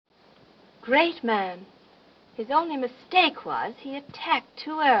Great man. His only mistake was he attacked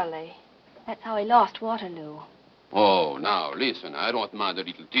too early. That's how he lost Waterloo. Oh, now, listen, I don't mind a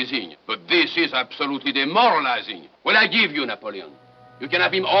little teasing, but this is absolutely demoralizing. Well, I give you Napoleon. You can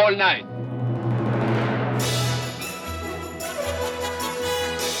have him all night.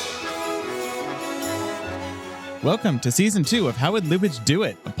 Welcome to Season 2 of How Would Lubitsch Do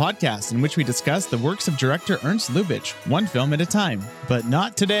It, a podcast in which we discuss the works of director Ernst Lubitsch, one film at a time. But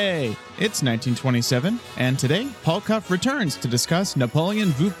not today. It's 1927, and today, Paul Cuff returns to discuss Napoleon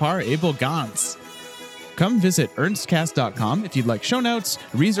vu par ABEL GANC'S. Come visit ernstcast.com if you'd like show notes,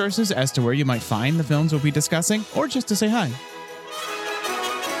 resources as to where you might find the films we'll be discussing, or just to say hi.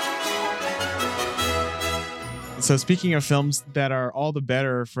 So speaking of films that are all the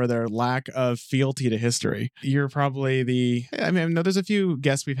better for their lack of fealty to history, you're probably there's a few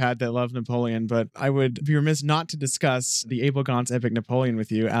guests we've had that love Napoleon, but I would be remiss not to discuss the ABEL GANC'S epic Napoleon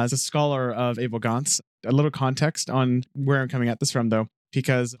with you. As a scholar of ABEL GANC'S, a little context on where I'm coming at this from, though,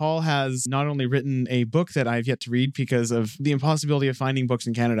 because Paul has not only written a book that I've yet to read because of the impossibility of finding books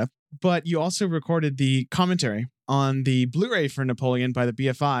in Canada, but you also recorded the commentary on the Blu-ray for Napoleon by the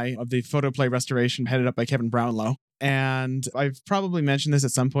BFI of the photoplay restoration headed up by Kevin Brownlow. And I've probably mentioned this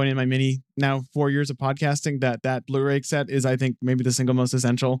at some point in my now 4 years of podcasting, that Blu-ray set is, I think, maybe the single most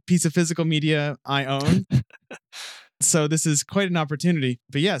essential piece of physical media I own. So this is quite an opportunity.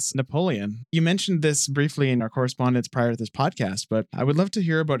 But yes, Napoleon. You mentioned this briefly in our correspondence prior to this podcast, but I would love to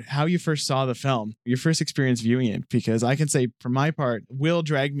hear about how you first saw the film, your first experience viewing it, because I can say for my part, Will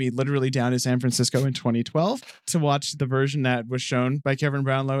dragged me literally down to San Francisco in 2012 to watch the version that was shown by Kevin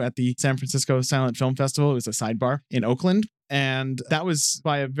Brownlow at the San Francisco Silent Film Festival. It was a sidebar in Oakland. And that was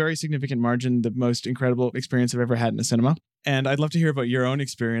by a very significant margin the most incredible experience I've ever had in a cinema. And I'd love to hear about your own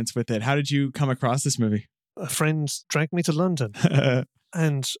experience with it. How did you come across this movie? A friend dragged me to London.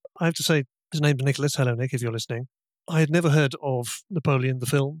 And I have to say, his name's Nicholas. Hello, Nick, if you're listening. I had never heard of Napoleon, the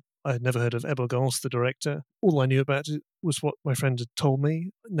film. I had never heard of ABEL GANC'S, the director. All I knew about it was what my friend had told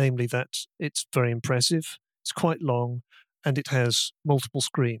me, namely that it's very impressive, it's quite long, and it has multiple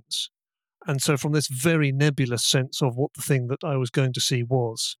screens. And so from this very nebulous sense of what the thing that I was going to see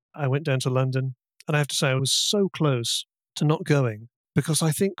was, I went down to London, and I have to say I was so close to not going, because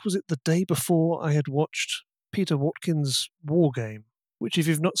I think, was it the day before I had watched Peter Watkins' War Game, which, if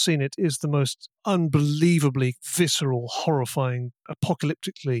you've not seen it, is the most unbelievably visceral, horrifying,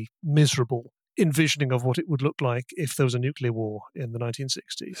 apocalyptically miserable envisioning of what it would look like if there was a nuclear war in the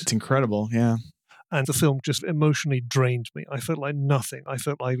 1960s. It's incredible, yeah. And the film just emotionally drained me. I felt like nothing. I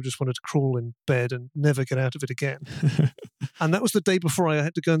felt like I just wanted to crawl in bed and never get out of it again. And that was the day before I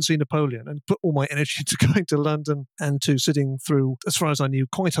had to go and see Napoleon and put all my energy into going to London and to sitting through, as far as I knew,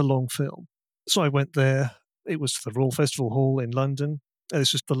 quite a long film. So I went there. It was the Royal Festival Hall in London.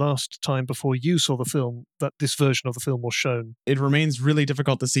 This was the last time before you saw the film that this version of the film was shown. It remains really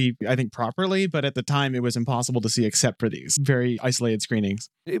difficult to see, I think, properly, but at the time it was impossible to see except for these very isolated screenings.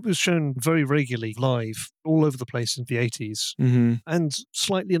 It was shown very regularly live all over the place in the 80s and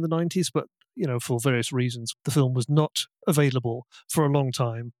slightly in the 90s, but, for various reasons, the film was not available for a long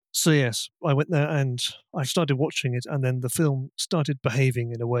time. So yes, I went there and I started watching it, and then the film started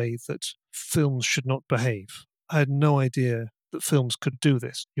behaving in a way that films should not behave. I had no idea that films could do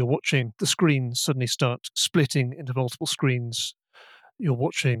this. You're watching the screen suddenly start splitting into multiple screens. You're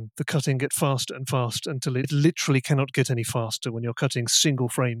watching the cutting get faster and faster until it literally cannot get any faster when you're cutting single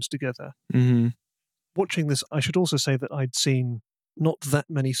frames together. Watching this, I should also say that I'd seen not that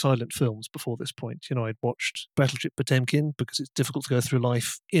many silent films before this point. I'd watched Battleship Potemkin because it's difficult to go through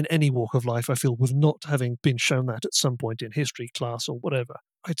life in any walk of life, I feel, with not having been shown that at some point in history class or whatever.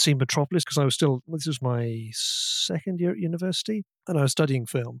 I'd seen Metropolis because this was my second year at university and I was studying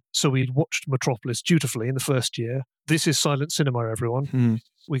film. So we'd watched Metropolis dutifully in the first year. This is silent cinema, everyone.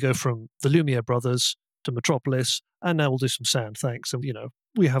 We go from the Lumiere brothers to Metropolis, and now we'll do some sound, thanks. And,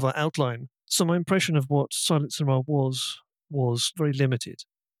 we have our outline. So my impression of what silent cinema was very limited.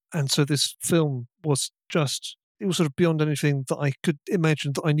 And so this film was it was sort of beyond anything that I could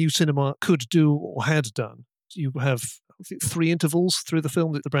imagine that I knew cinema could do or had done. You have, I think, 3 intervals through the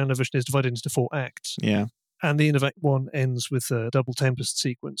film. The Brownlow version is divided into 4 acts. Yeah. And the end of Act 1 ends with a double Tempest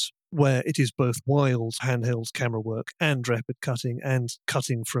sequence where it is both wild handheld camera work and rapid cutting and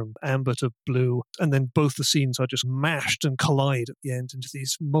cutting from amber to blue. And then both the scenes are just mashed and collide at the end into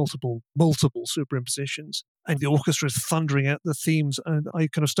these multiple superimpositions. And the orchestra is thundering out the themes. And I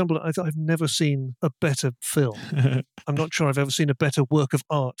kind of stumbled. I thought, I've never seen a better film. I'm not sure I've ever seen a better work of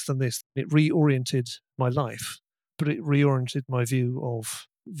art than this. It reoriented my life, but it reoriented my view of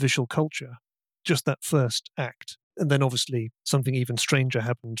visual culture. Just that first act And then obviously something even stranger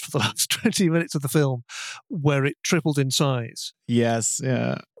happened for the last 20 minutes of the film where it tripled in size. Yes,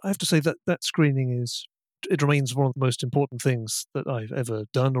 yeah. I have to say that screening it remains one of the most important things that I've ever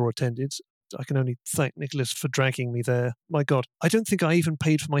done or attended. I can only thank Nicholas for dragging me there. My God, I don't think I even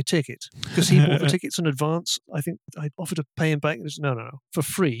paid for my ticket because he bought the tickets in advance. I think I offered to pay him back. No. For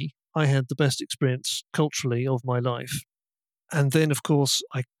free, I had the best experience culturally of my life. And then, of course,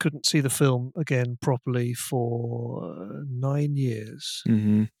 I couldn't see the film again properly for 9 years,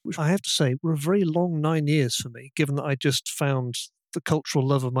 which I have to say were a very long 9 years for me, given that I just found the cultural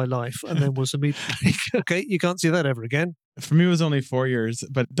love of my life and then was immediately, okay, you can't see that ever again. For me, it was only 4 years,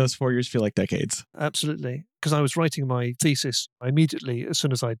 but those 4 years feel like decades. Absolutely. Because I was writing my thesis, I immediately, as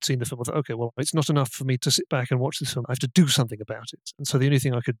soon as I'd seen the film, I thought, okay, well, it's not enough for me to sit back and watch this film. I have to do something about it. And so the only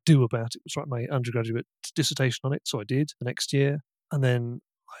thing I could do about it was write my undergraduate dissertation on it. So I did the next year. And then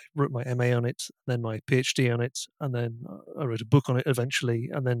I wrote my MA on it, then my PhD on it, and then I wrote a book on it eventually,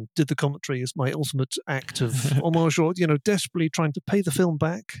 and then did the commentary as my ultimate act of homage, or, desperately trying to pay the film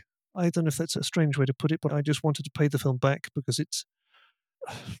back. I don't know if that's a strange way to put it, but I just wanted to pay the film back because it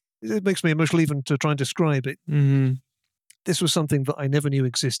makes me emotional even to try and describe it. Mm-hmm. This was something that I never knew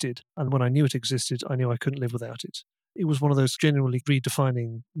existed, and when I knew it existed, I knew I couldn't live without it. It was one of those genuinely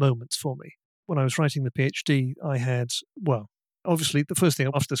redefining moments for me. When I was writing the PhD, I had, obviously, the first thing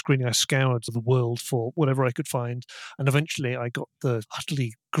after the screening, I scoured the world for whatever I could find. And eventually I got the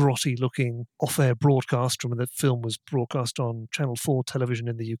utterly grotty-looking off-air broadcast from when the film was broadcast on Channel 4 television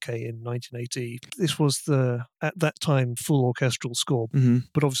in the UK in 1980. This was at that time, full orchestral score. Mm-hmm.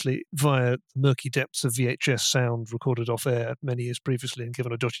 But obviously via the murky depths of VHS sound recorded off-air many years previously and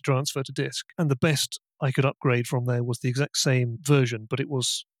given a dodgy transfer to disc. And the best I could upgrade from there was the exact same version, but it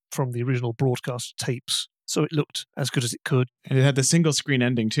was from the original broadcast tapes. So it looked as good as it could. And it had the single screen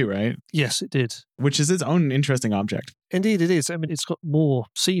ending too, right? Yes, it did. Which is its own interesting object. Indeed, it is. I mean, it's got more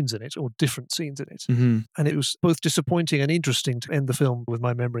scenes in it, or different scenes in it. Mm-hmm. And it was both disappointing and interesting to end the film with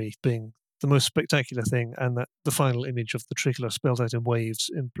my memory being the most spectacular thing, and that the final image of the tricolour spells out in waves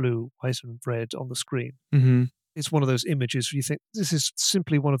in blue, white and red on the screen. Mm-hmm. It's one of those images where you think, this is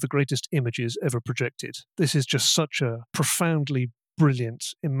simply one of the greatest images ever projected. This is just such a profoundly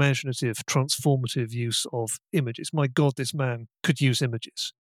brilliant, imaginative, transformative use of images. My God, this man could use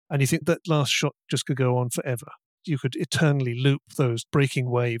images. And you think that last shot just could go on forever. You could eternally loop those breaking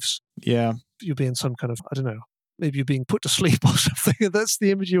waves. Yeah. You'd be in some kind of, I don't know, maybe you're being put to sleep or something. That's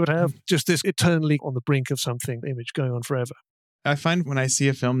the image you would have. Just this eternally on the brink of something image going on forever. I find when I see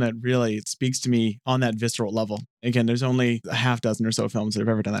a film that really speaks to me on that visceral level, again, there's only a half dozen or so films that have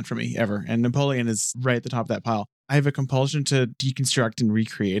ever done that for me, ever. And Napoleon is right at the top of that pile. I have a compulsion to deconstruct and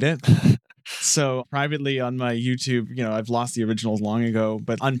recreate it. So privately on my YouTube, I've lost the originals long ago,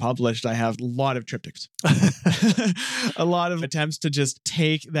 but unpublished, I have a lot of triptychs. A lot of attempts to just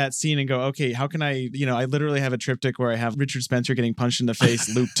take that scene and go, okay, how can I literally have a triptych where I have Richard Spencer getting punched in the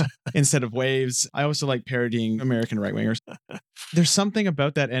face looped instead of waves. I also like parodying American right-wingers. There's something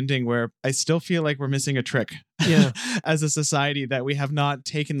about that ending where I still feel like we're missing a trick. Yeah. As a society, that we have not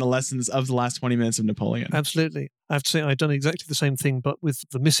taken the lessons of the last 20 minutes of Napoleon. Absolutely. I have to say I've done exactly the same thing, but with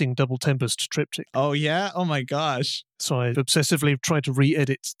the missing double tempest triptych. Oh, yeah? Oh, my gosh. So I obsessively tried to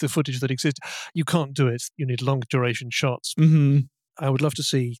re-edit the footage that exists. You can't do it. You need long duration shots. Mm-hmm. I would love to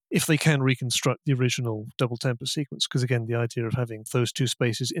see if they can reconstruct the original double tempest sequence, because again, the idea of having those two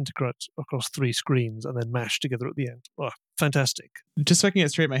spaces integrate across 3 screens and then mash together at the end. Oh, fantastic. Just so I can get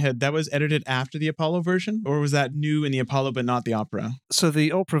straight in my head, that was edited after the Apollo version, or was that new in the Apollo but not the opera? So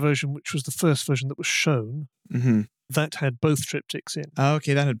the opera version, which was the first version that was shown, mm-hmm. that had both triptychs in. Oh,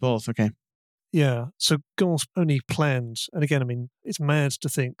 okay, that had both. Okay. Yeah, so Gans only planned, and again, I mean, it's mad to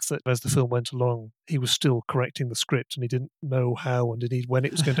think that as the film went along, he was still correcting the script and he didn't know how and indeed when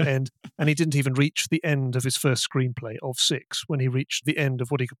it was going to end. And he didn't even reach the end of his first screenplay of 6. When he reached the end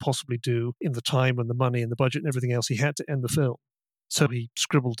of what he could possibly do in the time and the money and the budget and everything else, he had to end the film. So he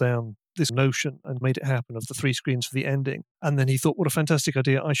scribbled down this notion and made it happen of the 3 screens for the ending. And then he thought, what a fantastic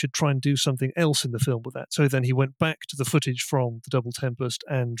idea. I should try and do something else in the film with that. So then he went back to the footage from the Double Tempest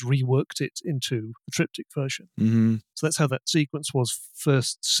and reworked it into the triptych version. Mm-hmm. So that's how that sequence was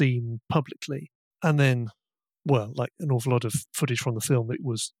first seen publicly. And then, well, like an awful lot of footage from the film, it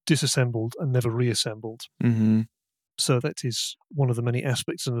was disassembled and never reassembled. Mm-hmm. So that is one of the many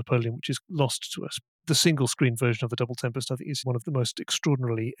aspects of Napoleon which is lost to us. The single screen version of the Double Tempest, I think, is one of the most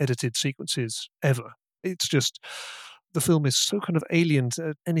extraordinarily edited sequences ever. It's just, the film is so kind of alien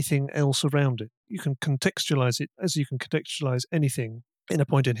to anything else around it. You can contextualize it as you can contextualize anything in a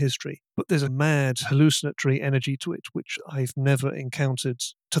point in history. But there's a mad, hallucinatory energy to it, which I've never encountered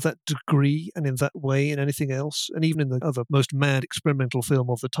to that degree and in that way in anything else. And even in the other most mad experimental film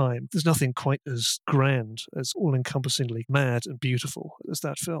of the time, there's nothing quite as grand, as all-encompassingly mad and beautiful as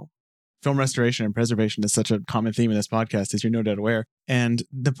that film. Film restoration and preservation is such a common theme in this podcast, as you're no doubt aware. And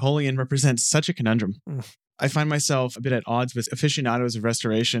Napoleon represents such a conundrum. I find myself a bit at odds with aficionados of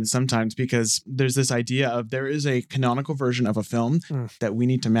restoration sometimes because there's this idea of there is a canonical version of a film that we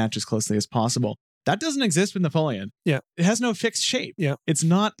need to match as closely as possible. That doesn't exist with Napoleon. Yeah. It has no fixed shape. Yeah. It's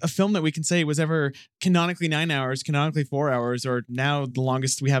not a film that we can say was ever canonically 9 hours, canonically 4 hours, or now the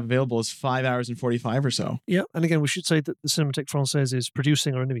longest we have available is 5 hours and 45 or so. Yeah. And again, we should say that the Cinémathèque Française is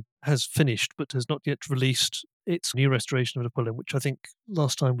producing, or has finished, but has not yet released its new restoration of Napoleon, which I think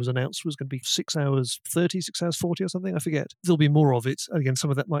last time was announced was going to be 6 hours 30, 6 hours 40 or something. I forget. There'll be more of it. Again, some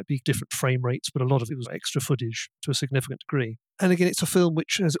of that might be different frame rates, but a lot of it was extra footage to a significant degree. And again, it's a film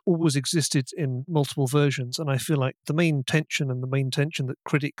which has always existed in multiple versions. And I feel like the main tension that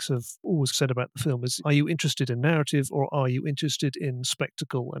critics have always said about the film is, are you interested in narrative or are you interested in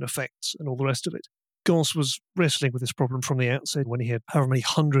spectacle and effects and all the rest of it? Gance was wrestling with this problem from the outset when he had however many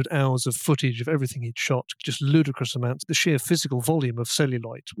 100 hours of footage of everything he'd shot, just ludicrous amounts. The sheer physical volume of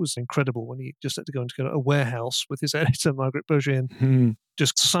celluloid was incredible when he just had to go into a warehouse with his editor, Margaret Berger, and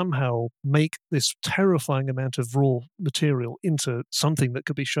just somehow make this terrifying amount of raw material into something that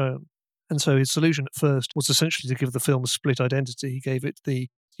could be shown. And so his solution at first was essentially to give the film a split identity. He gave it the,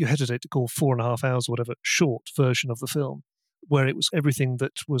 you hesitate to call 4.5 hours or whatever, short version of the film, where it was everything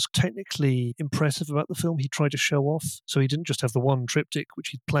that was technically impressive about the film he tried to show off. So he didn't just have the one triptych, which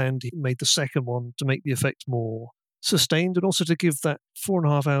he'd planned. He made the second one to make the effect more sustained and also to give that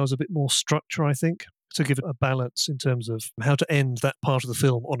 4.5 hours a bit more structure, I think, to give it a balance in terms of how to end that part of the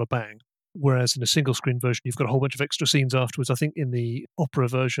film on a bang. Whereas in a single screen version, you've got a whole bunch of extra scenes afterwards. I think in the opera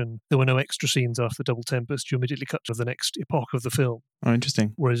version, there were no extra scenes after Double Tempest. You immediately cut to the next epoch of the film. Oh,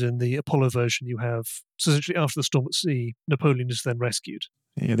 interesting. Whereas in the Apollo version, you have, so essentially after the storm at sea, Napoleon is then rescued.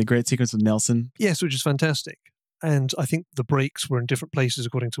 Yeah, the great sequence with Nelson. Yes, which is fantastic. And I think the breaks were in different places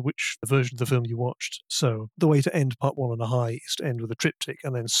according to which version of the film you watched. So the way to end part one on a high is to end with a triptych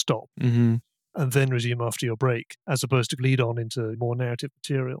and then stop. And then resume after your break, as opposed to lead on into more narrative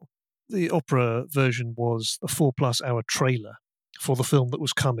material. The opera version was a 4+ hour trailer for the film that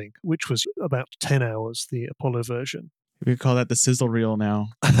was coming, which was about 10 hours, the Apollo version. We call that the sizzle reel now.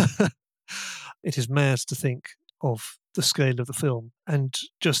 It is mad to think of the scale of the film and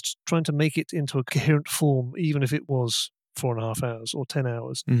just trying to make it into a coherent form, even if it was 4.5 hours or 10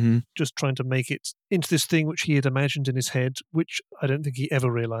 hours, just trying to make it into this thing which he had imagined in his head, which I don't think he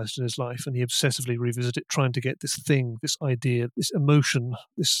ever realized in his life. And he obsessively revisited it, trying to get this thing, this idea, this emotion,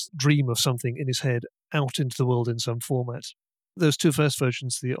 this dream of something in his head out into the world in some format. Those two first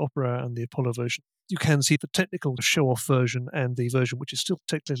versions, the opera and the Apollo version, you can see the technical show-off version and the version which is still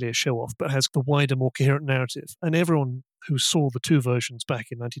technically a show-off, but has the wider, more coherent narrative. And everyone who saw the two versions back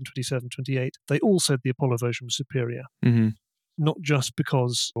in 1927-28, they all said the Apollo version was superior. Not just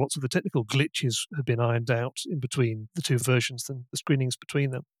because lots of the technical glitches had been ironed out in between the two versions and the screenings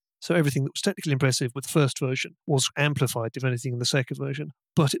between them. So everything that was technically impressive with the first version was amplified, if anything, in the second version.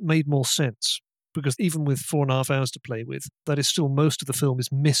 But it made more sense, because even with 4.5 hours to play with, that is still most of the film is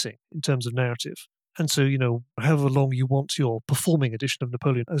missing in terms of narrative. And so, however long you want your performing edition of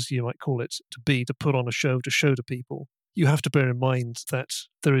Napoleon, as you might call it, to be, to put on a show, to show to people, you have to bear in mind that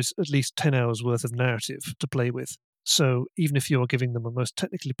there is at least 10 hours worth of narrative to play with. So even if you are giving them a most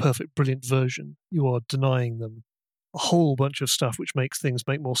technically perfect, brilliant version, you are denying them a whole bunch of stuff which makes things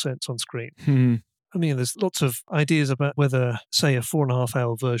make more sense on screen. I mean, there's lots of ideas about whether, say, a 4.5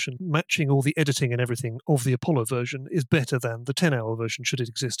 hour version, matching all the editing and everything of the Apollo version, is better than the 10-hour version, should it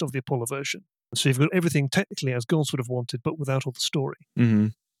exist, of the Apollo version. So you've got everything technically as Gance would have wanted, but without all the story.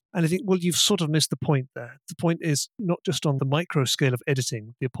 And I think, well, you've sort of missed the point there. The point is not just on the micro scale of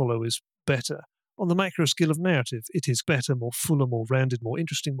editing, the Apollo is better. On the macro scale of narrative, it is better, more fuller, more rounded, more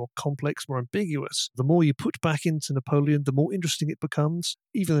interesting, more complex, more ambiguous. The more you put back into Napoleon, the more interesting it becomes.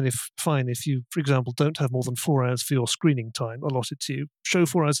 Even if you, for example, don't have more than 4 hours for your screening time allotted to you, show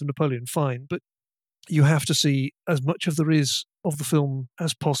 4 hours of Napoleon, fine, but you have to see as much of there is of the film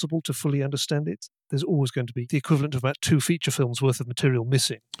as possible to fully understand it. There's always going to be the equivalent of about 2 feature films worth of material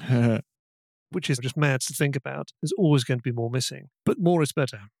missing, which is just mad to think about. There's always going to be more missing, but more is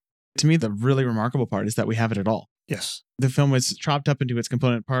better. To me, the really remarkable part is that we have it at all. Yes. The film was chopped up into its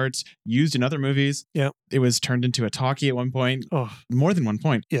component parts, used in other movies. Yeah. It was turned into a talkie at one point. Oh, more than one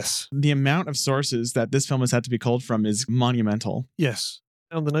point. Yes. The amount of sources that this film has had to be culled from is monumental. Yes.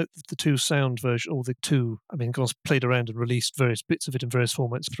 On the note of the two sound versions, or the two, Gons played around and released various bits of it in various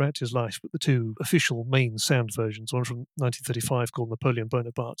formats throughout his life, but the two official main sound versions, one from 1935 called Napoleon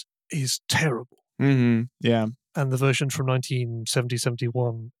Bonaparte, is terrible. Mm-hmm. Yeah. And the version from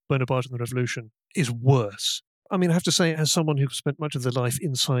 1970-71, Bonaparte and the Revolution, is worse. I have to say, as someone who spent much of their life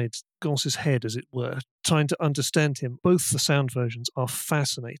inside Gons's head, as it were, trying to understand him, both the sound versions are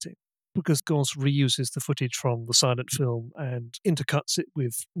fascinating, because Gons reuses the footage from the silent film and intercuts it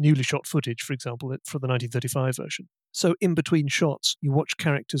with newly shot footage, for example, for the 1935 version. So in between shots, you watch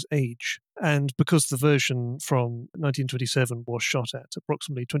characters age. And because the version from 1927 was shot at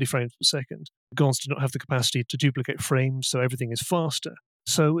approximately 20 frames per second, Gons did not have the capacity to duplicate frames, so everything is faster.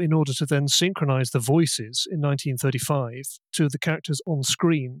 So in order to then synchronize the voices in 1935 to the characters on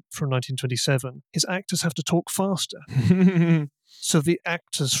screen from 1927, his actors have to talk faster. So the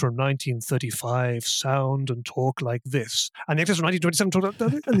actors from 1935 sound and talk like this, and the actors from 1927 talk like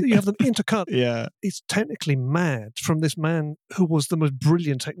that, and you have them intercut. Yeah. It's technically mad from this man who was the most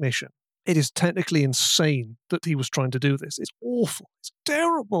brilliant technician. It is technically insane that he was trying to do this. It's awful. It's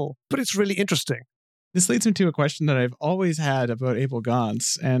terrible, but it's really interesting. This leads me to a question that I've always had about Abel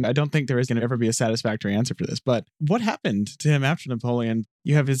Gance, and I don't think there is going to ever be a satisfactory answer for this, but what happened to him after Napoleon?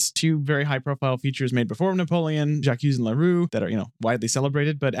 You have his two very high-profile features made before Napoleon, Jacques and LaRue, that are, widely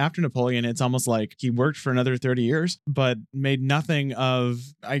celebrated, but after Napoleon, it's almost like he worked for another 30 years, but made nothing of,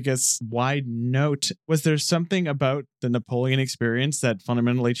 I guess, wide note. Was there something about the Napoleon experience that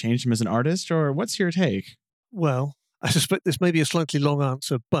fundamentally changed him as an artist, or what's your take? Well, I suspect this may be a slightly long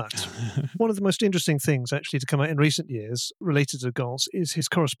answer, but one of the most interesting things actually to come out in recent years related to Gans is his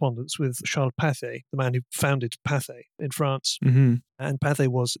correspondence with Charles Pathé, the man who founded Pathé in France. Mm-hmm. And Pathé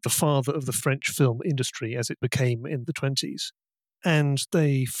was the father of the French film industry as it became in the 1920s. And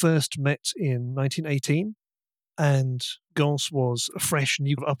they first met in 1918. And Gans was a fresh,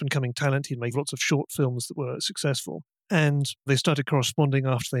 new, up-and-coming talent. He'd made lots of short films that were successful. And they started corresponding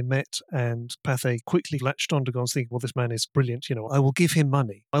after they met, and Pathé quickly latched on to Gans, thinking, well, this man is brilliant. I will give him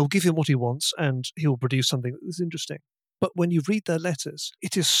money. I will give him what he wants, and he will produce something that is interesting. But when you read their letters,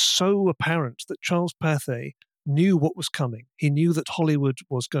 it is so apparent that Charles Pathé knew what was coming. He knew that Hollywood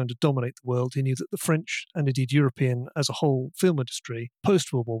was going to dominate the world. He knew that the French, and indeed European as a whole film industry,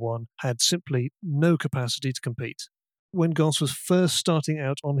 post-World War I, had simply no capacity to compete. When Gans was first starting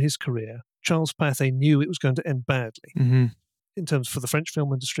out on his career, Charles Pathé knew it was going to end badly. Mm-hmm. In terms for the French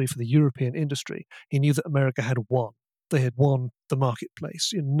film industry, for the European industry, he knew that America had won. They had won the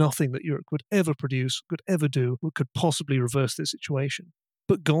marketplace. Nothing that Europe would ever produce, could ever do, could possibly reverse this situation.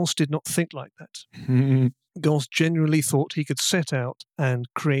 But Gans did not think like that. Mm-hmm. Gans genuinely thought he could set out and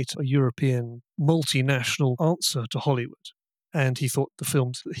create a European multinational answer to Hollywood. And he thought the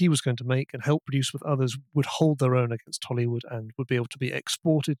films that he was going to make and help produce with others would hold their own against Hollywood and would be able to be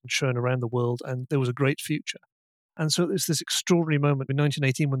exported and shown around the world, and there was a great future. And so there's this extraordinary moment in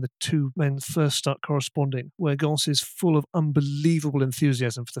 1918 when the two men first start corresponding, where Gans is full of unbelievable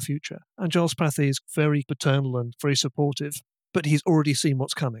enthusiasm for the future. And Charles Pathé is very paternal and very supportive, but he's already seen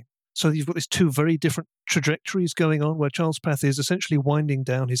what's coming. So you've got these two very different trajectories going on, where Charles Pathé is essentially winding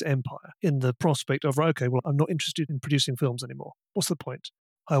down his empire in the prospect of, okay, well, I'm not interested in producing films anymore. What's the point?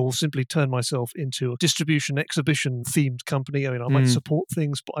 I will simply turn myself into a distribution exhibition themed company. I might support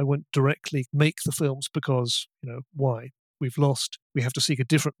things, but I won't directly make the films because, why? We've lost. We have to seek a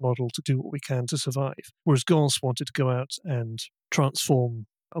different model to do what we can to survive. Whereas Gans wanted to go out and transform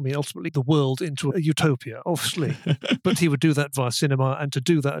ultimately the world into a utopia, obviously. But he would do that via cinema, and to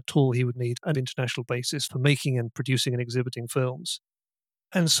do that at all, he would need an international basis for making and producing and exhibiting films.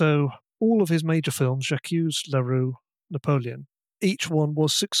 And so all of his major films, Jacques, LaRue, Napoleon, each one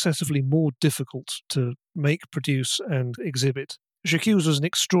was successively more difficult to make, produce, and exhibit. Jacques was an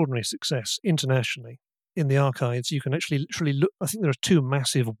extraordinary success internationally. In the archives, you can actually literally look. I think there are two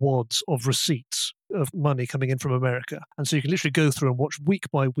massive wads of receipts of money coming in from America. And so you can literally go through and watch week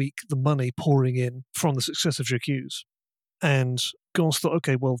by week the money pouring in from the success of Jacques. And Gans thought,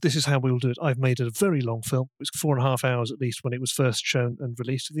 okay, well, this is how we'll do it. I've made a very long film. It was 4.5 hours at least when it was first shown and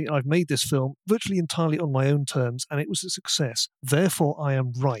released. I've made this film virtually entirely on my own terms, and it was a success. Therefore, I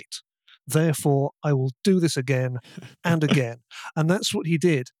am right. Therefore, I will do this again and again. And that's what he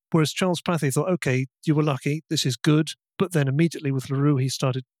did. Whereas Charles Pathé thought, okay, you were lucky, this is good. But then immediately with LaRue, he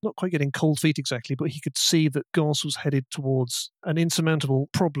started not quite getting cold feet exactly, but he could see that Gans was headed towards an insurmountable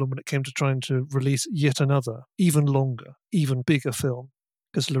problem when it came to trying to release yet another, even longer, even bigger film.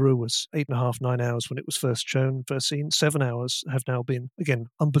 Because LaRue was 8.5, 9 hours when it was first shown, first seen. 7 hours have now been, again,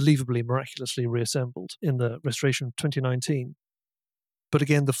 unbelievably, miraculously reassembled in the restoration of 2019. But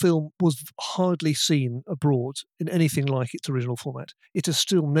again, the film was hardly seen abroad in anything like its original format. It has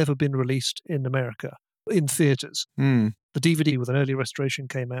still never been released in America, in theatres. Mm. The DVD with an early restoration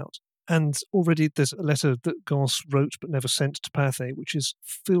came out. And already there's a letter that Gance wrote but never sent to Pathé, which is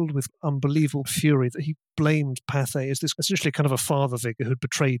filled with unbelievable fury that he blamed Pathé as this essentially kind of a father figure who'd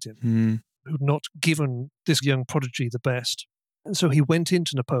betrayed him, who'd not given this young prodigy the best. And so he went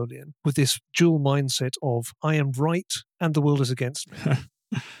into Napoleon with this dual mindset of, I am right and the world is against me.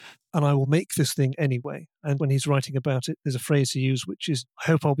 And I will make this thing anyway. And when he's writing about it, there's a phrase he used, which is,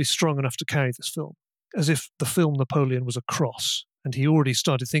 I hope I'll be strong enough to carry this film. As if the film Napoleon was a cross. And he already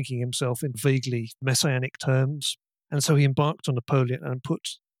started thinking himself in vaguely messianic terms. And so he embarked on Napoleon and put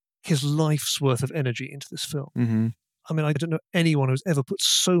his life's worth of energy into this film. Mm-hmm. I mean, I don't know anyone who's ever put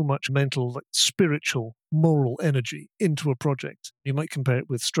so much mental, spiritual, moral energy into a project. You might compare it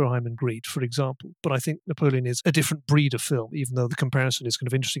with Stroheim and Greed, for example. But I think Napoleon is a different breed of film, even though the comparison is kind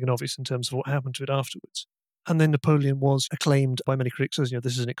of interesting and obvious in terms of what happened to it afterwards. And then Napoleon was acclaimed by many critics as,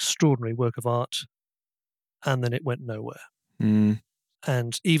 this is an extraordinary work of art. And then it went nowhere. Mm.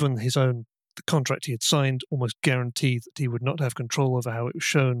 And even the contract he had signed almost guaranteed that he would not have control over how it was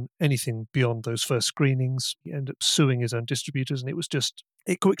shown anything beyond those first screenings. He ended up suing his own distributors, and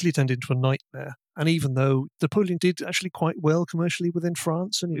it quickly turned into a nightmare. And even though Napoleon did actually quite well commercially within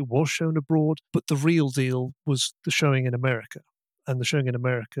France, and it was shown abroad, but the real deal was the showing in America. And the showing in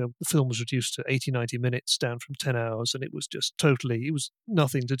America, the film was reduced to 80, 90 minutes, down from 10 hours, and it was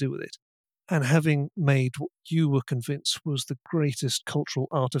nothing to do with it. And having made what you were convinced was the greatest cultural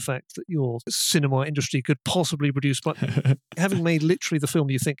artifact that your cinema industry could possibly produce, but having made literally the film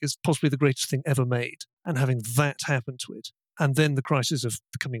you think is possibly the greatest thing ever made, and having that happen to it, and then the crisis of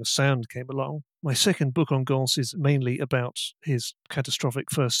the coming of sound came along. My second book on Gance is mainly about his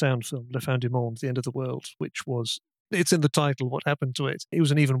catastrophic first sound film, Le Fin du Monde, The End of the World, which was, it's in the title, what happened to it. It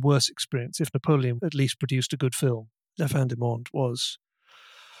was an even worse experience. If Napoleon at least produced a good film, Le Fin du Monde was...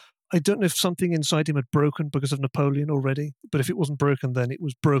 I don't know if something inside him had broken because of Napoleon already, but if it wasn't broken then, it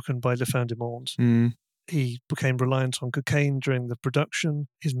was broken by Le Fin du Monde. Mm. He became reliant on cocaine during the production,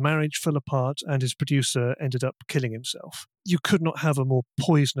 his marriage fell apart, and his producer ended up killing himself. You could not have a more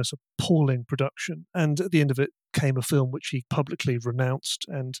poisonous, appalling production. And at the end of it came a film which he publicly renounced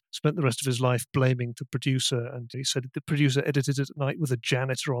and spent the rest of his life blaming the producer. And he said the producer edited it at night with a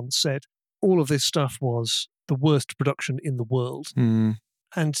janitor on set. All of this stuff was the worst production in the world. Mm.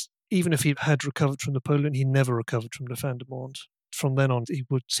 And even if he had recovered from Napoleon, he never recovered from Le Fin du Monde. From then on, he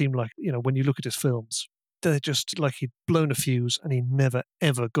would seem like, when you look at his films, they're just like he'd blown a fuse and he never,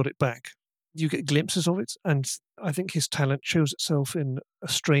 ever got it back. You get glimpses of it, and I think his talent shows itself in a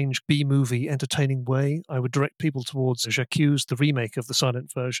strange B-movie entertaining way. I would direct people towards J'accuse, the remake of the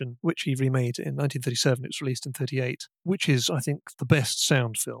silent version, which he remade in 1937. It was released in 1938, which is, I think, the best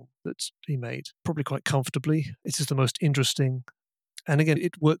sound film that he made, probably quite comfortably. It is the most interesting. And again,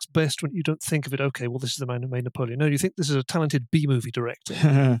 it works best when you don't think of it, okay, well, this is the man who made Napoleon. No, you think this is a talented B-movie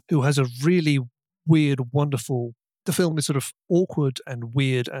director who has a really weird, wonderful... The film is sort of awkward and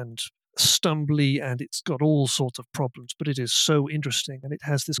weird and stumbly, and it's got all sorts of problems, but it is so interesting, and it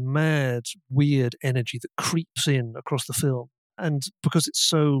has this mad, weird energy that creeps in across the film. And because it's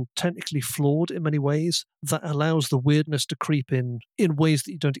so technically flawed in many ways, that allows the weirdness to creep in ways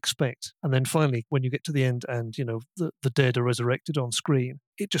that you don't expect. And then finally, when you get to the end and, the dead are resurrected on screen,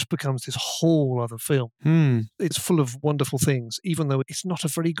 it just becomes this whole other film. It's full of wonderful things, even though it's not a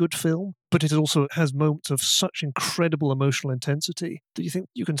very good film, but it also has moments of such incredible emotional intensity that you think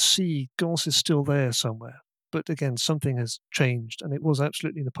you can see Gance is still there somewhere. But again, something has changed, and it was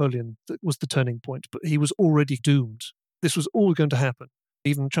absolutely Napoleon that was the turning point, but he was already doomed. This was all going to happen.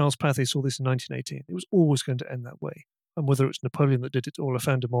 Even Charles Pathé saw this in 1918. It was always going to end that way. And whether it's Napoleon that did it or Le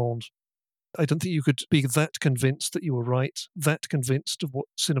Fin du Monde, I don't think you could be that convinced that you were right, that convinced of what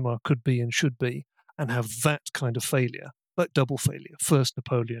cinema could be and should be, and have that kind of failure, like double failure. First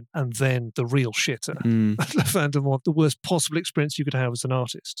Napoleon, and then the real shitter. Le Fin du Monde, the worst possible experience you could have as an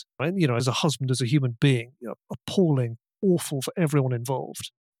artist. Right? As a husband, as a human being, appalling, awful for everyone involved.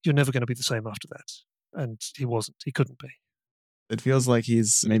 You're never going to be the same after that. And he wasn't. He couldn't be. It feels like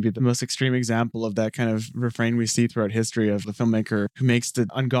he's maybe the most extreme example of that kind of refrain we see throughout history of the filmmaker who makes the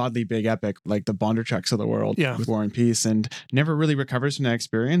ungodly big epic like the Bondarchuks of the world with War and Peace and never really recovers from that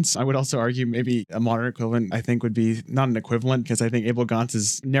experience. I would also argue maybe a modern equivalent, I think, would be not an equivalent because I think Abel Gance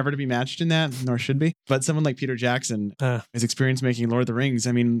is never to be matched in that, nor should be. But someone like Peter Jackson, his experience making Lord of the Rings,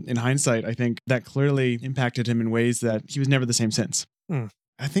 I mean, in hindsight, I think that clearly impacted him in ways that he was never the same since.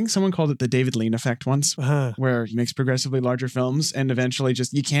 I think someone called it the David Lean effect once, where he makes progressively larger films and eventually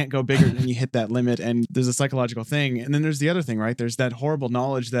just, you can't go bigger than you hit that limit. And there's a psychological thing. And then there's the other thing, right? There's that horrible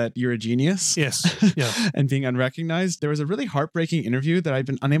knowledge that you're a genius. Yes. Yeah. And being unrecognized. There was a really heartbreaking interview that I've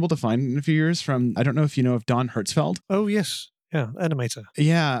been unable to find in a few years from, I don't know if you know of Don Hertzfeld. Oh, yes. Yeah, animator.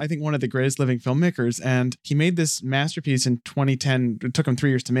 Yeah, I think one of the greatest living filmmakers. And he made this masterpiece in 2010. It took him 3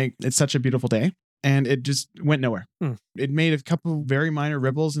 years to make. It's Such a Beautiful Day. And it just went nowhere. It made a couple very minor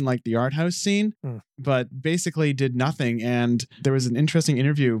ripples in like the art house scene, but basically did nothing. And there was an interesting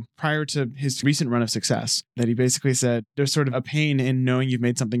interview prior to his recent run of success that he basically said there's sort of a pain in knowing you've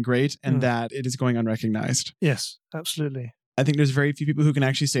made something great and that it is going unrecognized. Yes, absolutely. I think there's very few people who can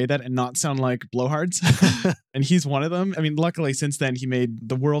actually say that and not sound like blowhards. And he's one of them. I mean, luckily, since then, he made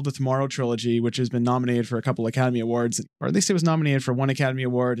the World of Tomorrow trilogy, which has been nominated for a couple Academy Awards, or at least it was nominated for one Academy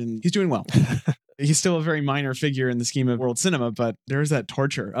Award, and he's doing well. He's still a very minor figure in the scheme of world cinema, but there's that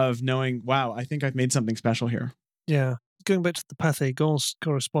torture of knowing, wow, I think I've made something special here. Yeah. Going back to the Pathé-Gance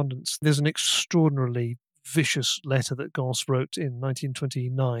correspondence, there's an extraordinarily vicious letter that Gance wrote in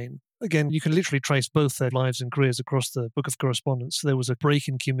 1929. Again, you can literally trace both their lives and careers across the book of correspondence. There was a break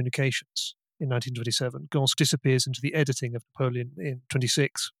in communications in 1927. Gance disappears into the editing of Napoleon in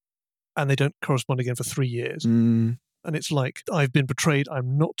 26, and they don't correspond again for 3 years. And it's like, I've been betrayed.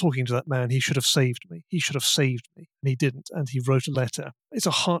 I'm not talking to that man. He should have saved me. He should have saved me. And he didn't. And he wrote a letter. It's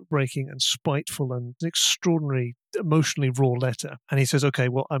a heartbreaking and spiteful and extraordinary, emotionally raw letter. And he says, okay,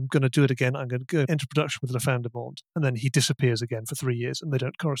 well, I'm going to do it again. I'm going to go enter production with Le Fin du Monde. And then he disappears again for 3 years and they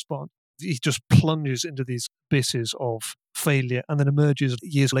don't correspond. He just plunges into these abysses of failure and then emerges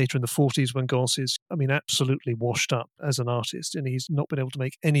years later in the 40s when Gance is, absolutely washed up as an artist, and he's not been able to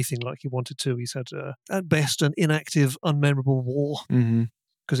make anything like he wanted to. He's had, at best, an inactive, unmemorable war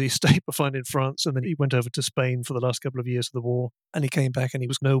because he stayed behind in France and then he went over to Spain for the last couple of years of the war, and he came back and he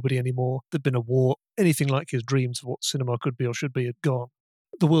was nobody anymore. There'd been a war. Anything like his dreams of what cinema could be or should be had gone.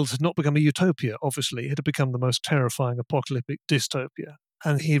 The world had not become a utopia, obviously. It had become the most terrifying apocalyptic dystopia.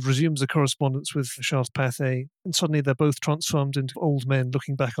 And he resumes a correspondence with Charles Pathé, and suddenly they're both transformed into old men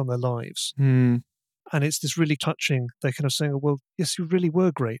looking back on their lives. And it's this really touching, they're kind of saying, well, yes, you really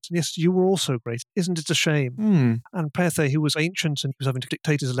were great. And yes, you were also great. Isn't it a shame? And Pathé, who was ancient and he was having to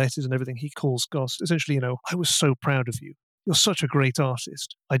dictate his letters and everything, he calls Gance, essentially, I was so proud of you. You're such a great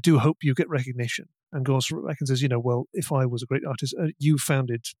artist. I do hope you get recognition. And Gance reckons says, well, if I was a great artist, you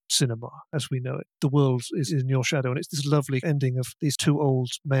founded cinema as we know it. The world is in your shadow. And it's this lovely ending of these two old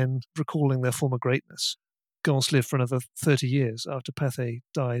men recalling their former greatness. Gance lived for another 30 years after Pathé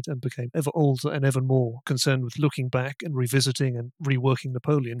died and became ever older and ever more concerned with looking back and revisiting and reworking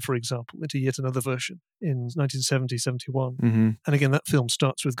Napoleon, for example, into yet another version in 1970-71. And again, that film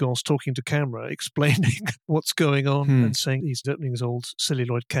starts with Gance talking to camera, explaining what's going on and saying he's opening his old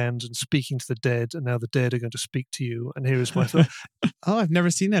celluloid cans and speaking to the dead, and now the dead are going to speak to you, and here is my film. Oh, I've never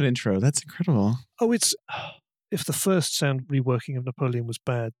seen that intro. That's incredible. Oh, if the first sound reworking of Napoleon was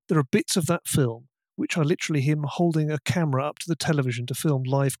bad, there are bits of that film which are literally him holding a camera up to the television to film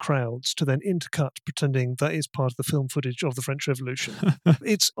live crowds, to then intercut, pretending that is part of the film footage of the French Revolution.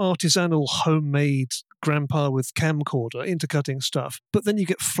 It's artisanal, homemade, grandpa with camcorder, intercutting stuff. But then you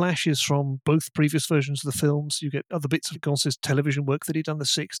get flashes from both previous versions of the films. You get other bits of Gance's television work that he'd done in the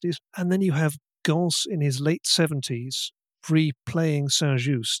 60s. And then you have Gance in his late 70s replaying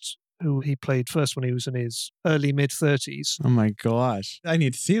Saint-Just, who he played first when he was in his early mid-30s. Oh my gosh. I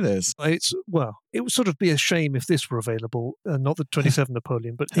need to see this. It would sort of be a shame if this were available, not the 27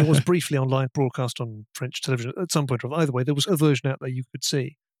 Napoleon, but it was briefly online, broadcast on French television at some point. Either way, there was a version out there you could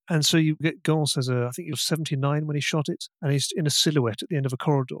see. And so you get Gance I think he was 79 when he shot it, and he's in a silhouette at the end of a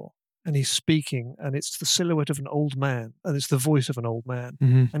corridor. And he's speaking, and it's the silhouette of an old man, and it's the voice of an old man.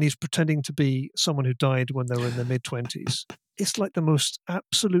 And he's pretending to be someone who died when they were in their mid-20s. It's like the most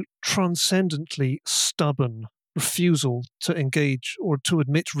absolute, transcendently stubborn refusal to engage or to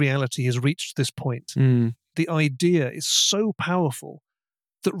admit reality has reached this point. The idea is so powerful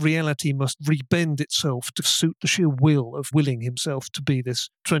that reality must rebend itself to suit the sheer will of willing himself to be this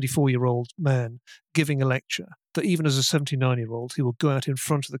 24-year-old man giving a lecture, that even as a 79-year-old, he will go out in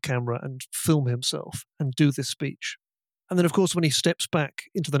front of the camera and film himself and do this speech. And then, of course, when he steps back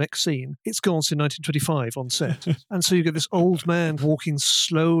into the next scene, it's Gance in 1925 on set. And so you get this old man walking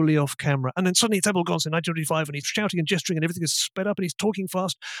slowly off camera. And then suddenly it's Abel Gance in 1925 and he's shouting and gesturing and everything is sped up and he's talking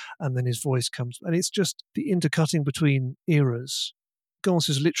fast. And then his voice comes. And it's just the intercutting between eras. Gance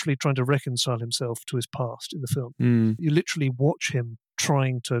is literally trying to reconcile himself to his past in the film. You literally watch him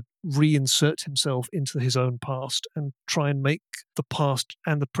trying to reinsert himself into his own past and try and make the past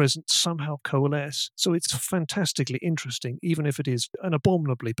and the present somehow coalesce. So it's fantastically interesting, even if it is an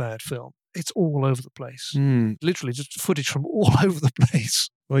abominably bad film. It's all over the place. Literally just footage from all over the place.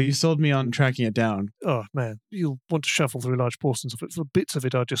 Well, you sold me on tracking it down. Oh, man. You'll want to shuffle through large portions of it. The bits of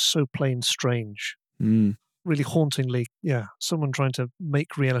it are just so plain strange. Really hauntingly, someone trying to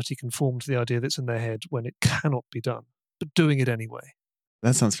make reality conform to the idea that's in their head when it cannot be done, but doing it anyway.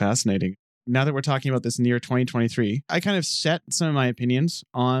 That sounds fascinating. Now that we're talking about this near 2023, I kind of set some of my opinions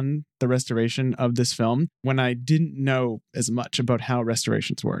on the restoration of this film when I didn't know as much about how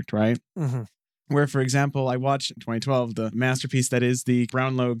restorations worked, right? Where, for example, I watched in 2012 the masterpiece that is the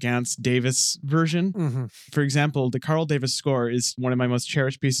Brownlow, Gance, Davis version. For example, the Carl Davis score is one of my most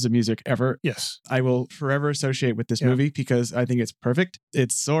cherished pieces of music ever. Yes. I will forever associate with this movie because I think it's perfect.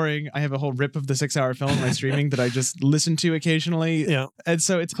 It's soaring. I have a whole rip of the 6-hour film on my streaming that I just listen to occasionally. And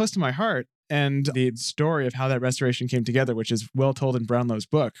so it's close to my heart. And the story of how that restoration came together, which is well told in Brownlow's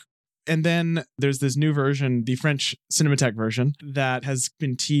book. And then there's this new version, the French Cinematheque version, that has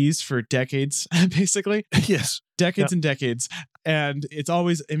been teased for decades, basically. Yes. Decades and decades. And it's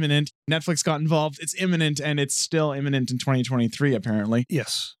always imminent. Netflix got involved. It's imminent, and it's still imminent in 2023, apparently.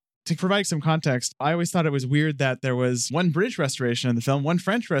 Yes. To provide some context, I always thought it was weird that there was one British restoration of the film, one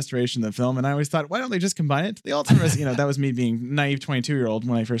French restoration of the film, and I always thought, why don't they just combine it to the ultimate? That was me being naive 22-year-old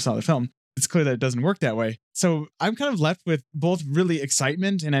when I first saw the film. It's clear that it doesn't work that way. So I'm kind of left with both really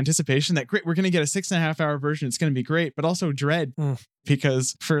excitement and anticipation that, great, we're going to get a 6.5-hour version. It's going to be great, but also dread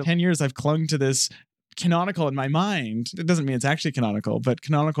because for 10 years I've clung to this canonical in my mind. It doesn't mean it's actually canonical, but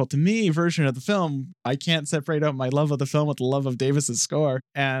canonical to me version of the film. I can't separate out my love of the film with the love of Davis's score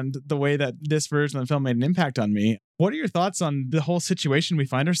and the way that this version of the film made an impact on me. What are your thoughts on the whole situation we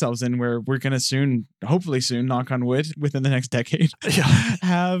find ourselves in where we're going to soon, hopefully soon, knock on wood, within the next decade,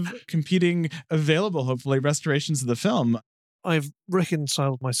 have competing available, hopefully, restorations of the film? I've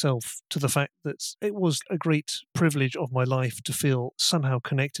reconciled myself to the fact that it was a great privilege of my life to feel somehow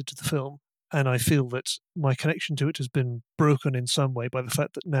connected to the film. And I feel that my connection to it has been broken in some way by the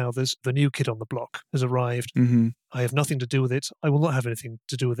fact that now there's the new kid on the block has arrived. I have nothing to do with it. I will not have anything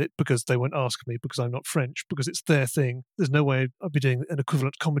to do with it because they won't ask me because I'm not French, because it's their thing. There's no way I'll be doing an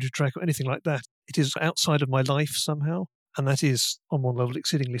equivalent comedy track or anything like that. It is outside of my life somehow. And that is, on one level,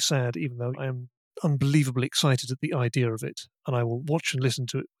 exceedingly sad, even though I am unbelievably excited at the idea of it, and I will watch and listen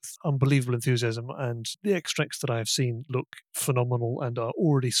to it with unbelievable enthusiasm, and the extracts that I have seen look phenomenal and are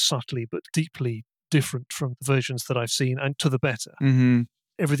already subtly but deeply different from the versions that I've seen, and to the better.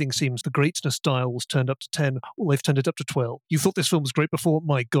 Everything seems, the greatness dial was turned up to 10, well, they've turned it up to 12. You thought this film was great before?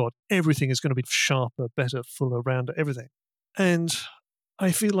 My God, everything is going to be sharper, better, fuller, rounder, everything. And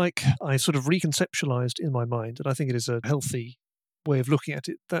I feel like I sort of reconceptualized in my mind, and I think it is a healthy way of looking at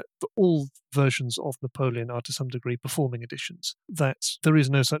it, that all versions of Napoleon are to some degree performing editions, that there is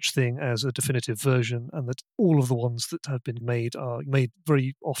no such thing as a definitive version, and that all of the ones that have been made are made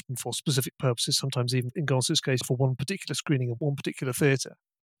very often for specific purposes, sometimes even in Gance's case for one particular screening of one particular theatre.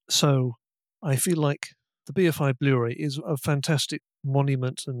 So I feel like the BFI Blu-ray is a fantastic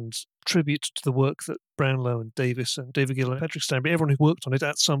monument and tribute to the work that Brownlow and Davis and David Gill and Patrick Stanbury, everyone who worked on it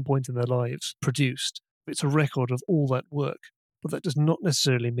at some point in their lives, produced. It's a record of all that work. But that does not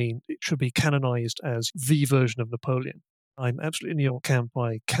necessarily mean it should be canonized as the version of Napoleon. I'm absolutely in your camp.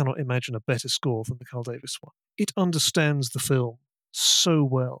 I cannot imagine a better score than the Carl Davis one. It understands the film so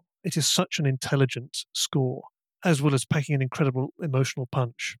well. It is such an intelligent score, as well as packing an incredible emotional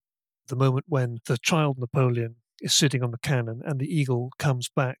punch. The moment when the child Napoleon is sitting on the cannon and the eagle comes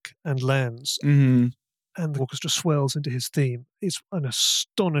back and lands, and the orchestra swells into his theme, is a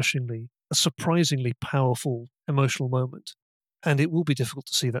surprisingly powerful emotional moment. And it will be difficult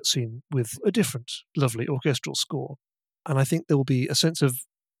to see that scene with a different, lovely orchestral score. And I think there will be a sense of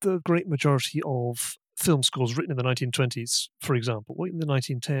the great majority of film scores written in the 1920s, for example, or in the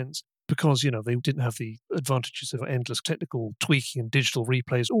 1910s, because, they didn't have the advantages of endless technical tweaking and digital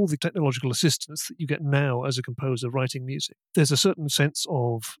replays, all the technological assistance that you get now as a composer writing music. There's a certain sense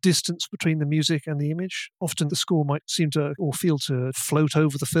of distance between the music and the image. Often the score might seem to, or feel to, float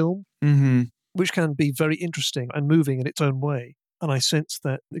over the film. Which can be very interesting and moving in its own way. And I sense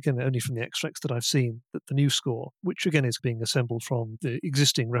that, again, only from the extracts that I've seen, that the new score, which again is being assembled from the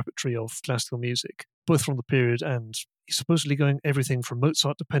existing repertory of classical music, both from the period and he's supposedly going everything from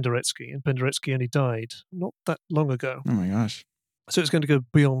Mozart to Penderecki, and Penderecki only died not that long ago. Oh my gosh. So it's going to go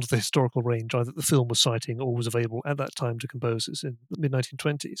beyond the historical range either the film was citing or was available at that time to composers in the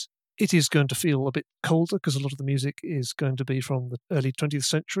mid-1920s. It is going to feel a bit colder because a lot of the music is going to be from the early 20th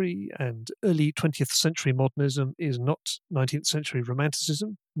century, and early 20th century modernism is not 19th century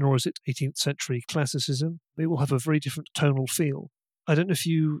romanticism, nor is it 18th century classicism. It will have a very different tonal feel. I don't know if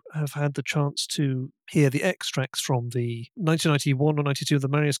you have had the chance to hear the extracts from the 1991 or 92, the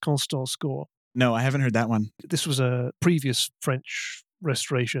Marius Constant score. No, I haven't heard that one. This was a previous French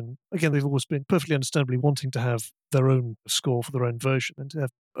restoration. Again, they've always been perfectly understandably wanting to have their own score for their own version and to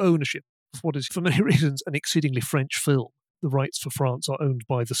have ownership of what is, for many reasons, an exceedingly French film. The rights for France are owned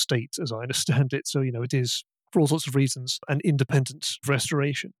by the state, as I understand it. So, it is, for all sorts of reasons, an independent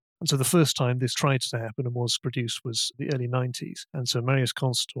restoration. And so the first time this tried to happen and was produced was the early 90s. And so Marius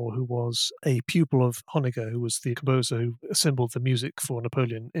Constant, who was a pupil of Honegger, who was the composer who assembled the music for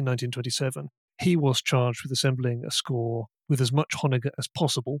Napoleon in 1927, he was charged with assembling a score with as much Honegger as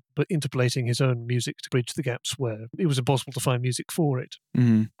possible, but interpolating his own music to bridge the gaps where it was impossible to find music for it.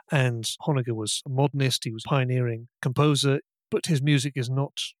 Mm-hmm. And Honegger was a modernist, he was a pioneering composer, but his music is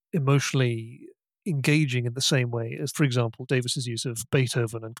not emotionally engaging in the same way as, for example, Davis's use of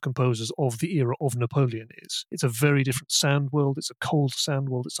Beethoven and composers of the era of Napoleon is. It's a very different sound world, it's a cold sound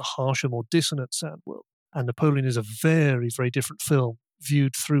world, it's a harsher, more dissonant sound world. And Napoleon is a very, very different film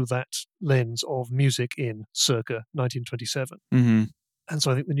viewed through that lens of music in circa 1927. Mm-hmm. And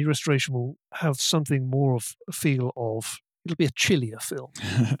so I think the new restoration will have something more of a feel of, it'll be a chillier film.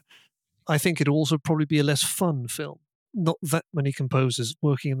 I think it'll also probably be a less fun film. Not that many composers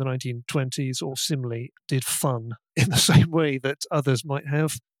working in the 1920s or similarly did fun in the same way that others might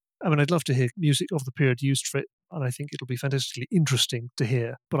have. I mean, I'd love to hear music of the period used for it, and I think it'll be fantastically interesting to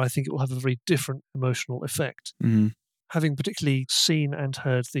hear, but I think it will have a very different emotional effect. Mm-hmm. Having particularly seen and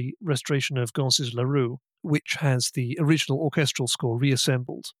heard the restoration of Gance's La Rue, which has the original orchestral score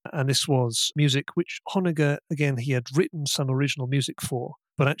reassembled, and this was music which Honegger, again, he had written some original music for,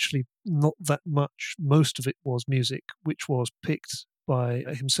 but actually not that much. Most of it was music which was picked by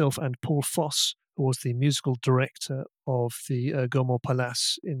himself and Paul Foss, who was the musical director of the Gaumont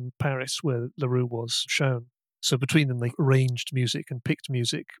Palace in Paris, where La Rue was shown. So between them, they arranged music and picked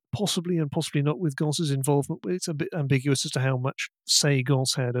music, possibly and possibly not with Gance's involvement. It's a bit ambiguous as to how much say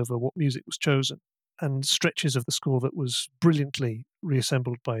Gance had over what music was chosen. And stretches of the score that was brilliantly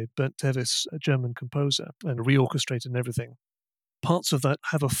reassembled by Bernd Tevis, a German composer, and reorchestrated and everything. Parts of that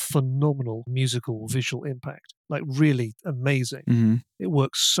have a phenomenal musical visual impact, like really amazing. Mm-hmm. It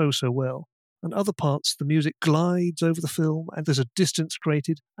works so well. And other parts, the music glides over the film, and there's a distance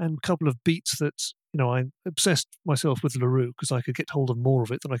created, and a couple of beats that, I obsessed myself with La Rue because I could get hold of more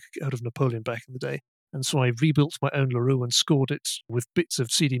of it than I could get hold of Napoleon back in the day. And so I rebuilt my own La Rue and scored it with bits of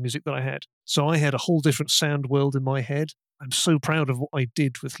CD music that I had. So I had a whole different sound world in my head. I'm so proud of what I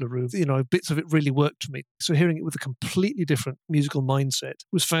did with La Rue. Bits of it really worked for me. So hearing it with a completely different musical mindset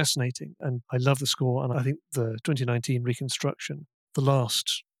was fascinating. And I love the score. And I think the 2019 reconstruction, the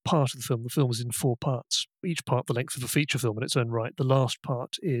last part of the film is in 4 parts, each part the length of a feature film in its own right. The last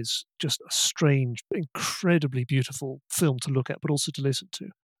part is just a strange, incredibly beautiful film to look at, but also to listen to.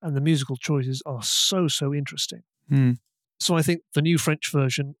 And the musical choices are so interesting. Mm. So I think the new French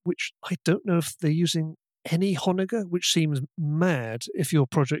version, which I don't know if they're using any Honegger, which seems mad if your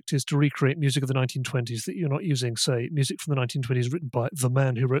project is to recreate music of the 1920s, that you're not using, say, music from the 1920s written by the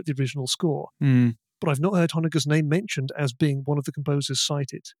man who wrote the original score. Mm. But I've not heard Honegger's name mentioned as being one of the composers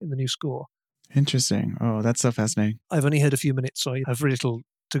cited in the new score. Interesting. Oh, that's so fascinating. I've only heard a few minutes, so I have very little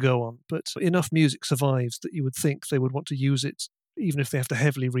to go on. But enough music survives that you would think they would want to use it, even if they have to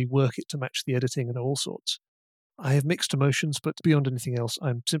heavily rework it to match the editing and all sorts. I have mixed emotions, but beyond anything else,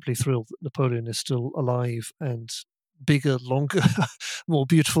 I'm simply thrilled that Napoleon is still alive and bigger, longer, more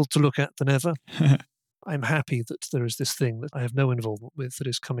beautiful to look at than ever. I'm happy that there is this thing that I have no involvement with that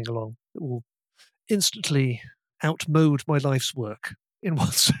is coming along that will instantly outmode my life's work. In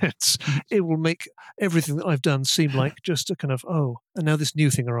one sense, it will make everything that I've done seem like just a kind of, and now this new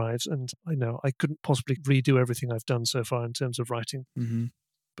thing arrives, and I know I couldn't possibly redo everything I've done so far in terms of writing. Mm-hmm.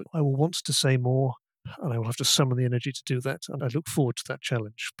 But I will want to say more, and I will have to summon the energy to do that, and I look forward to that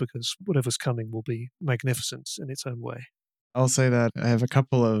challenge, because whatever's coming will be magnificent in its own way. I'll say that I have a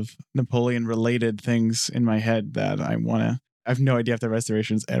couple of Napoleon-related things in my head that I want to... I have no idea if the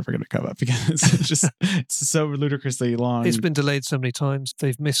restoration is ever going to come up because it's so ludicrously long. It's been delayed so many times.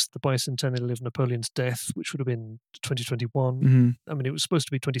 They've missed the bicentennial of Napoleon's death, which would have been 2021. Mm-hmm. I mean, it was supposed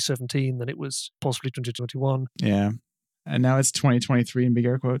to be 2017, then it was possibly 2021. Yeah. And now it's 2023 in big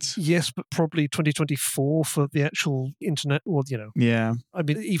air quotes. Yes, but probably 2024 for the actual internet. Well, Yeah. I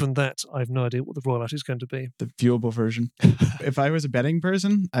mean, even that, I have no idea what the rollout is going to be. The viewable version. If I was a betting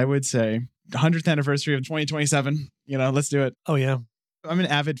person, I would say 100th anniversary of 2027. Let's do it. Oh, yeah. I'm an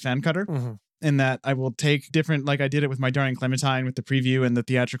avid fan cutter. Mm-hmm. In that I will take different, like I did it with My Darling Clementine with the preview and the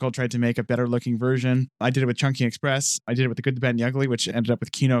theatrical, tried to make a better looking version. I did it with Chungking Express. I did it with The Good, the Bad, and the Ugly, which ended up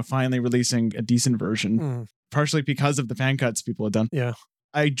with Kino finally releasing a decent version, partially because of the fan cuts people had done. Yeah.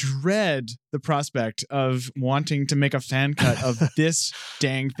 I dread the prospect of wanting to make a fan cut of this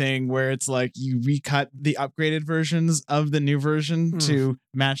dang thing where it's like you recut the upgraded versions of the new version to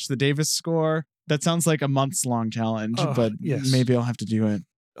match the Davis score. That sounds like a months-long challenge, but maybe I'll have to do it.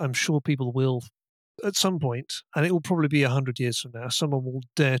 I'm sure people will at some point, and it will probably be 100 years from now, someone will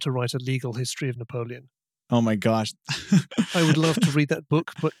dare to write a legal history of Napoleon. Oh my gosh. I would love to read that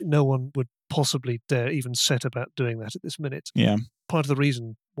book, but no one would possibly dare even set about doing that at this minute. Yeah. Part of the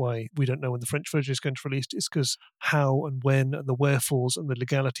reason why we don't know when the French version is going to be released is because how and when and the wherefores and the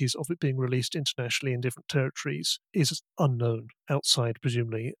legalities of it being released internationally in different territories is unknown outside,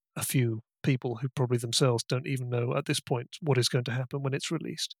 presumably, a few people who probably themselves don't even know at this point what is going to happen when it's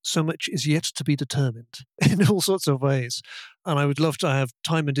released. So much is yet to be determined in all sorts of ways. And I would love to have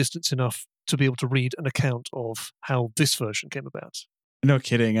time and distance enough to be able to read an account of how this version came about. No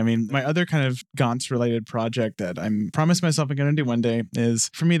kidding. I mean, my other kind of Gantz-related project that I'm promised myself I'm going to do one day is,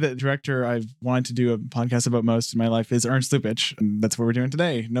 for me, the director I've wanted to do a podcast about most in my life is Ernst Lubitsch. And that's what we're doing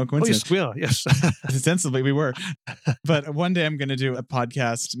today. No coincidence. Oh, yes, we are. Yes. Ostensibly, we were. But one day I'm going to do a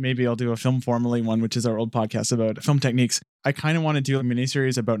podcast. Maybe I'll do a Film Formally one, which is our old podcast about film techniques. I kind of want to do a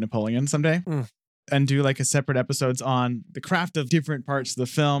miniseries about Napoleon someday. And do like a separate episodes on the craft of different parts of the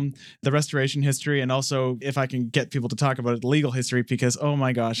film, the restoration history, and also if I can get people to talk about the legal history, because, oh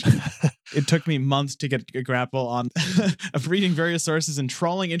my gosh, it took me months to get a grapple on of reading various sources and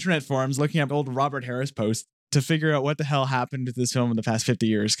trawling internet forums, looking at old Robert Harris posts to figure out what the hell happened to this film in the past 50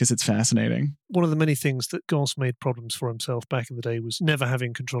 years, because it's fascinating. One of the many things that Gans made problems for himself back in the day was never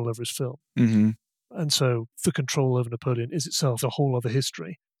having control over his film. And so the control over Napoleon is itself a whole other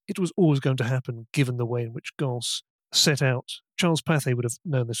history. It was always going to happen, given the way in which Gans set out. Charles Pathé would have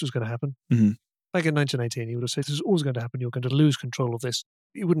known this was going to happen. Back in 1918, he would have said, this is always going to happen. You're going to lose control of this.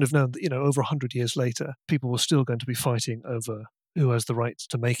 He wouldn't have known that, over 100 years later, people were still going to be fighting over who has the right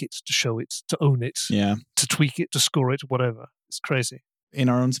to make it, to show it, to own it, to tweak it, to score it, whatever. It's crazy. In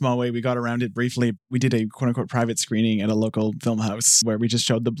our own small way, we got around it briefly. We did a quote-unquote private screening at a local film house where we just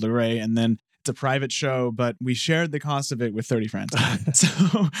showed the Blu-ray, and then it's a private show, but we shared the cost of it with 30 friends.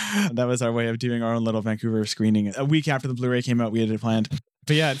 So that was our way of doing our own little Vancouver screening. A week after the Blu-ray came out, we had it planned.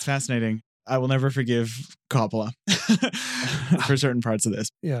 But yeah, it's fascinating. I will never forgive Coppola for certain parts of this.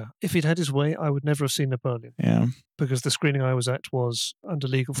 Yeah. If he'd had his way, I would never have seen Napoleon. Yeah. Because the screening I was at was under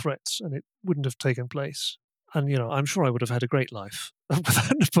legal threats and it wouldn't have taken place. And, I'm sure I would have had a great life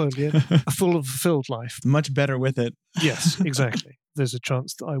without Napoleon, a full and fulfilled life. Much better with it. Yes, exactly. There's a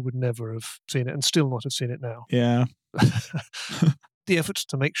chance that I would never have seen it and still not have seen it now. Yeah. The efforts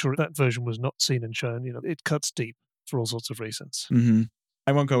to make sure that version was not seen and shown, it cuts deep for all sorts of reasons.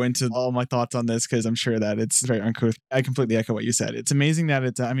 I won't go into all my thoughts on this because I'm sure that it's very uncouth. I completely echo what you said. It's amazing that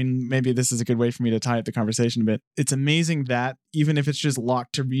maybe this is a good way for me to tie up the conversation a bit. It's amazing that even if it's just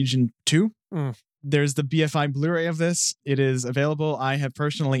locked to region 2, there's the BFI Blu-ray of this. It is available. I have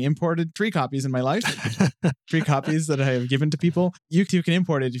personally imported 3 copies in my life. 3 copies that I have given to people. You too can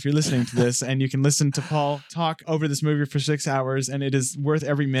import it if you're listening to this, and you can listen to Paul talk over this movie for 6 hours, and it is worth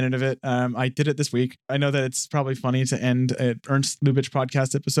every minute of it. I did it this week. I know that it's probably funny to end an Ernst Lubitsch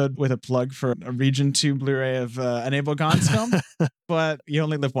podcast episode with a plug for a Region 2 Blu-ray of an ABEL GANCE'S film, but you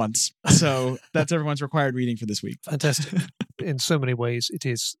only live once. So that's everyone's required reading for this week. Fantastic. In so many ways, it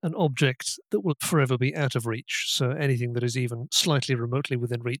is an object that will forever be out of reach. So anything that is even slightly remotely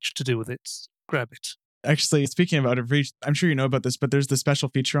within reach to do with it, grab it. Actually, speaking of out of reach, I'm sure you know about this, but there's the special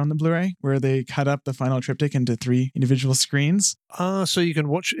feature on the Blu-ray where they cut up the final triptych into 3 individual screens. So you can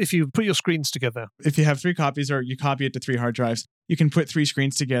watch, if you put your screens together. If you have 3 copies or you copy it to 3 hard drives, you can put 3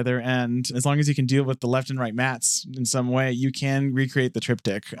 screens together, and as long as you can deal with the left and right mats in some way, you can recreate the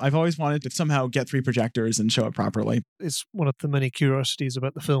triptych. I've always wanted to somehow get 3 projectors and show it properly. It's one of the many curiosities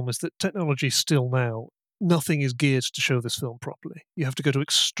about the film is that technology still now, nothing is geared to show this film properly. You have to go to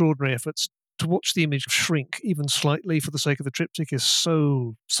extraordinary efforts. To watch the image shrink even slightly for the sake of the triptych is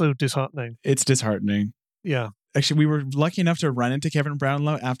so disheartening. It's disheartening. Yeah. Actually, we were lucky enough to run into Kevin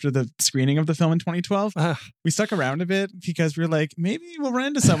Brownlow after the screening of the film in 2012. We stuck around a bit because we were like, maybe we'll run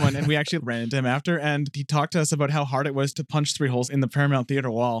into someone. And we actually ran into him after. And he talked to us about how hard it was to punch 3 holes in the Paramount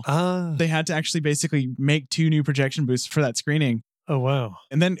Theater wall. They had to actually basically make 2 new projection booths for that screening. Oh, wow.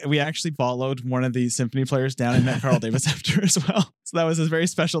 And then we actually followed one of the symphony players down and met Carl Davis after as well. So that was a very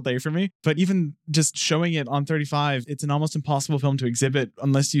special day for me. But even just showing it on 35, it's an almost impossible film to exhibit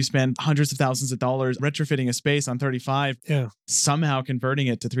unless you spend hundreds of thousands of dollars retrofitting a space on 35, somehow converting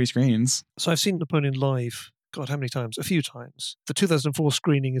it to 3 screens. So I've seen Napoleon live. God, how many times? A few times. The 2004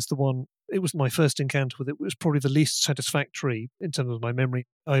 screening is the one, it was my first encounter with it. It was probably the least satisfactory in terms of my memory.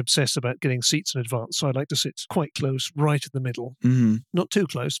 I obsess about getting seats in advance, so I like to sit quite close, right in the middle. Mm-hmm. Not too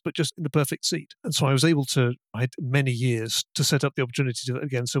close, but just in the perfect seat. And so I was able to, I had many years to set up the opportunity to do that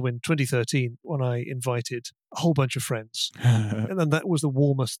again. So in 2013, when I invited a whole bunch of friends, and then that was the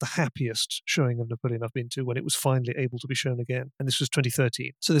warmest, the happiest showing of Napoleon I've been to when it was finally able to be shown again. And this was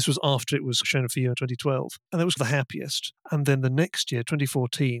 2013. So this was after it was shown for you in 2012. And that was the happiest. And then the next year,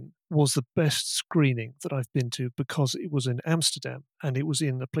 2014, was the best screening that I've been to because it was in Amsterdam and it was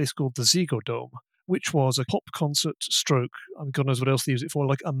in a place called the Ziggo Dome, which was a pop concert stroke. I mean, God knows what else they use it for,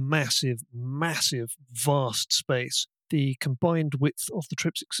 like a massive, massive, vast space. The combined width of the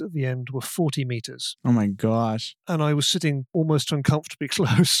triptychs at the end were 40 meters. Oh my gosh. And I was sitting almost uncomfortably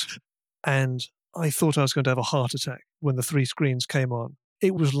close. And I thought I was going to have a heart attack when the 3 screens came on.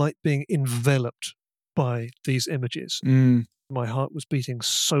 It was like being enveloped by these images. My heart was beating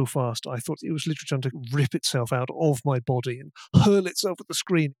so fast, I thought it was literally trying to rip itself out of my body and hurl itself at the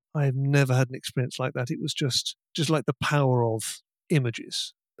screen. I have never had an experience like that. It was just like the power of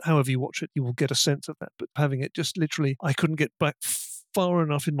images. However you watch it, you will get a sense of that. But having it just literally, I couldn't get back far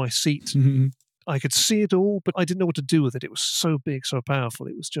enough in my seat. Mm-hmm. I could see it all, but I didn't know what to do with it. It was so big, so powerful.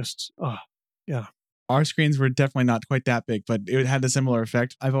 It was just, yeah. Our screens were definitely not quite that big, but it had a similar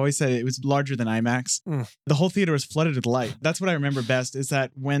effect. I've always said it was larger than IMAX. The whole theater was flooded with light. That's what I remember best, is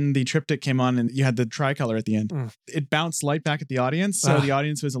that when the triptych came on and you had the tricolor at the end, it bounced light back at the audience. So the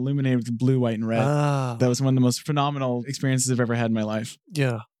audience was illuminated with blue, white, and red. That was one of the most phenomenal experiences I've ever had in my life.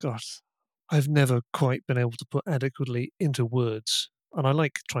 Yeah, gosh. I've never quite been able to put adequately into words. And I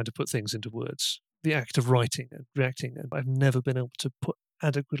like trying to put things into words. The act of writing and reacting. And I've never been able to put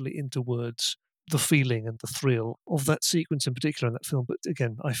adequately into words the feeling and the thrill of that sequence in particular in that film. But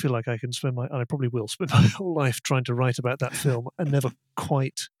again, I feel like I can spend and I probably will spend my whole life trying to write about that film and never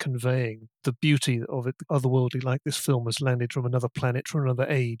quite conveying the beauty of it, otherworldly, like this film has landed from another planet, from another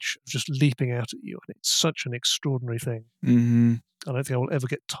age, just leaping out at you. And it's such an extraordinary thing. Mm-hmm. I don't think I will ever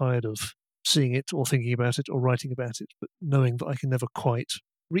get tired of seeing it or thinking about it or writing about it, but knowing that I can never quite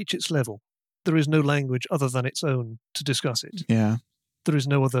reach its level. There is no language other than its own to discuss it. Yeah. There is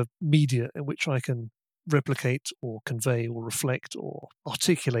no other media in which I can replicate or convey or reflect or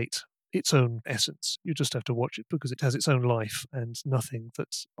articulate its own essence. You just have to watch it because it has its own life, and nothing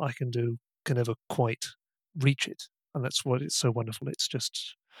that I can do can ever quite reach it. And that's what it's so wonderful. It's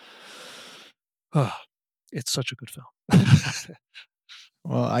just, it's such a good film.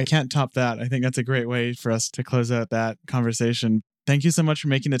 Well, I can't top that. I think that's a great way for us to close out that conversation. Thank you so much for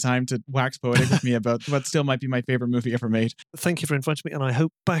making the time to wax poetic with me about what still might be my favorite movie ever made. Thank you for inviting me. And I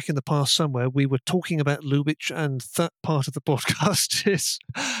hope back in the past somewhere we were talking about Lubitsch and that part of the podcast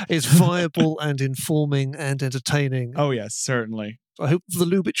is viable and informing and entertaining. Oh, yes, certainly. I hope the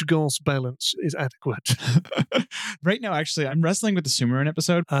Lubitsch-Gans balance is adequate. Right now, actually, I'm wrestling with the Sumarin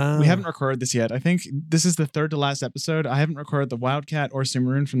episode. We haven't recorded this yet. I think this is the third to last episode. I haven't recorded the WILDCAT or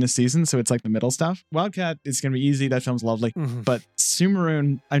Sumarin from this season, so it's like the middle stuff. WILDCAT is going to be easy. That film's lovely. Mm-hmm. But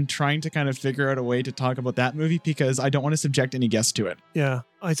Sumarin, I'm trying to kind of figure out a way to talk about that movie because I don't want to subject any guests to it. Yeah.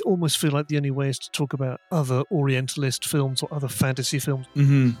 I almost feel like the only way is to talk about other Orientalist films or other fantasy films.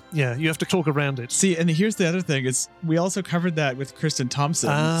 Mm-hmm. Yeah, you have to talk around it. See, and here's the other thing is we also covered that with Kristen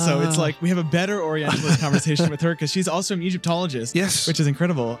Thompson. So it's like we have a better Orientalist conversation with her because she's also an Egyptologist. Yes. Which is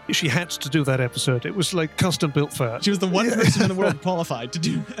incredible. She had to do that episode. It was like custom built for her. She was the one person in the world qualified to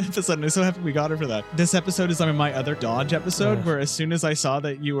do that episode, and I'm so happy we got her for that. This episode is on my other Dodge episode, where as soon as I saw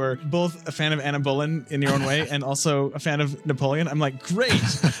that you were both a fan of Anna Boleyn in your own way and also a fan of Napoleon, I'm like, great.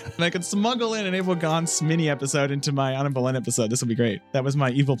 And I could smuggle in an ABEL Gance mini episode into my Anna Boleyn episode. This will be great. That was my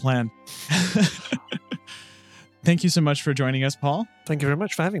evil plan. Thank you so much for joining us, Paul. Thank you very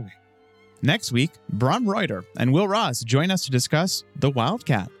much for having me. Next week, Bram Ruiter and Will Ross join us to discuss The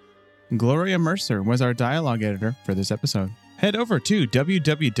WILDCAT. Gloria Mercer was our dialogue editor for this episode. Head over to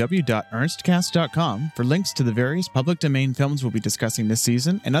www.ernstcast.com for links to the various public domain films we'll be discussing this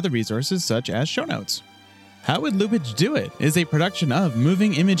season and other resources such as show notes. How Would Lubitsch Do It is a production of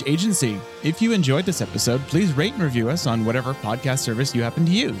Moving Image Agency. If you enjoyed this episode, please rate and review us on whatever podcast service you happen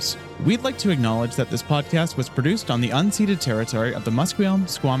to use. We'd like to acknowledge that this podcast was produced on the unceded territory of the Musqueam,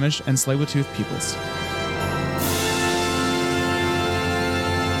 Squamish, and Tsleil-Waututh peoples.